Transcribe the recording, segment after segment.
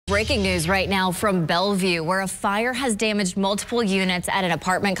Breaking news right now from Bellevue, where a fire has damaged multiple units at an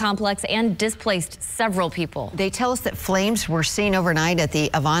apartment complex and displaced several people. They tell us that flames were seen overnight at the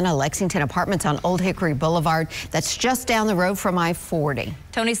Avana Lexington Apartments on Old Hickory Boulevard. That's just down the road from I-40.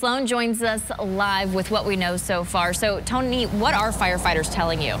 Tony Sloan joins us live with what we know so far. So, Tony, what are firefighters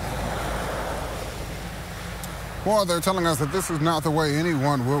telling you? Well, they're telling us that this is not the way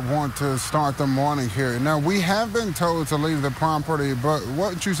anyone would want to start the morning here. Now, we have been told to leave the property, but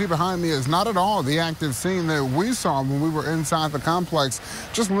what you see behind me is not at all the active scene that we saw when we were inside the complex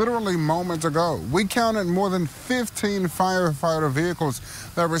just literally moments ago. We counted more than 15 firefighter vehicles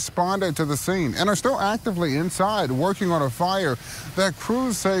that responded to the scene and are still actively inside working on a fire that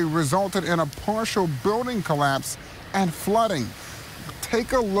crews say resulted in a partial building collapse and flooding.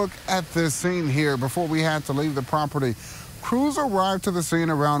 Take a look at this scene here before we had to leave the property. Crews arrived to the scene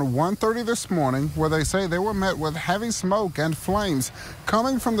around 1:30 this morning, where they say they were met with heavy smoke and flames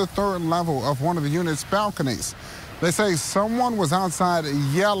coming from the third level of one of the unit's balconies. They say someone was outside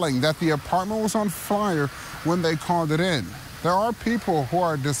yelling that the apartment was on fire when they called it in. There are people who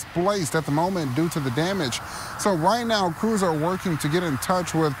are displaced at the moment due to the damage. So right now, crews are working to get in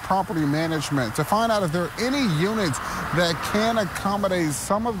touch with property management to find out if there are any units that can accommodate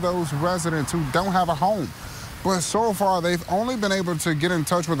some of those residents who don't have a home. But so far, they've only been able to get in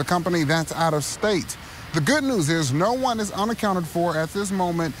touch with a company that's out of state. The good news is no one is unaccounted for at this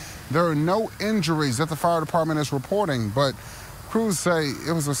moment. There are no injuries that the fire department is reporting, but crews say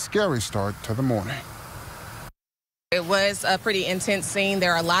it was a scary start to the morning. It was a pretty intense scene.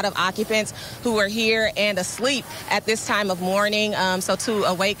 There are a lot of occupants who are here and asleep at this time of morning. So to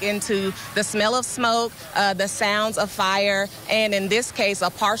awaken to the smell of smoke, the sounds of fire, and in this case, a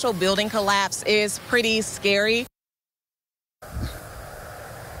partial building collapse is pretty scary.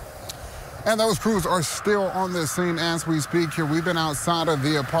 And those crews are still on this scene as we speak here. We've been outside of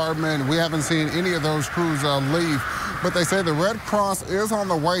the apartment. We haven't seen any of those crews leave, but they say the Red Cross is on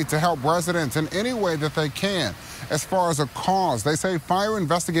the way to help residents in any way that they can. As far as a cause, they say fire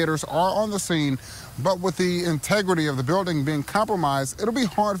investigators are on the scene, but with the integrity of the building being compromised, it'll be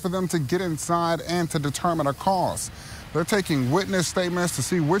hard for them to get inside and to determine a cause. They're taking witness statements to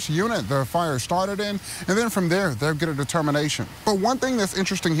see which unit the fire started in, and then from there, they'll get a determination. But one thing that's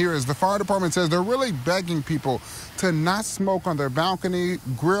interesting here is the fire department says they're really begging people to not smoke on their balcony,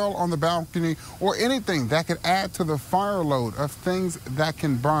 grill on the balcony, or anything that could add to the fire load of things that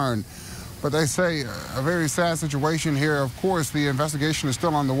can burn. But they say a very sad situation here. Of course, the investigation is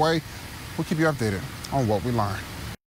still on the way. We'll keep you updated on what we learn.